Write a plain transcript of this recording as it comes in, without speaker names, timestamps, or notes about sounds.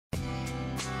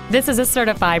This is a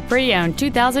certified pre-owned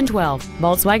 2012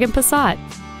 Volkswagen Passat.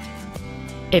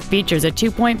 It features a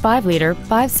 2.5-liter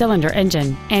 5-cylinder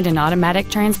engine and an automatic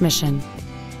transmission.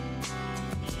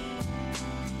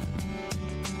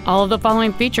 All of the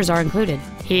following features are included: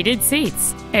 heated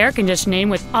seats, air conditioning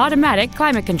with automatic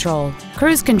climate control,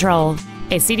 cruise control,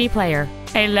 a CD player,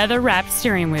 a leather-wrapped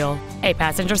steering wheel, a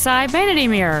passenger side vanity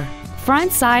mirror,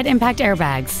 front side impact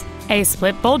airbags, a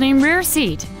split folding rear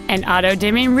seat, an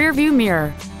auto-dimming rear-view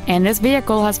mirror, and this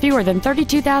vehicle has fewer than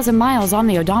 32,000 miles on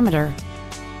the odometer.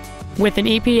 With an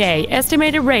EPA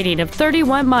estimated rating of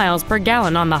 31 miles per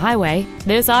gallon on the highway,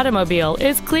 this automobile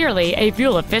is clearly a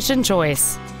fuel-efficient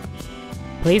choice.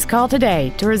 Please call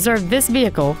today to reserve this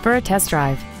vehicle for a test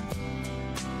drive.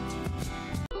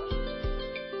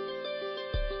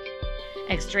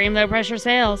 Extreme low pressure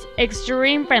sales,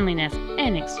 extreme friendliness,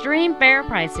 and extreme fair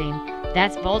pricing.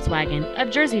 That's Volkswagen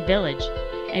of Jersey Village,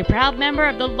 a proud member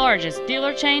of the largest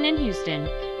dealer chain in Houston.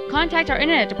 Contact our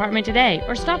internet department today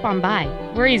or stop on by.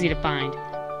 We're easy to find.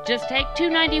 Just take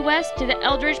 290 West to the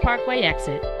Eldridge Parkway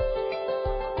exit.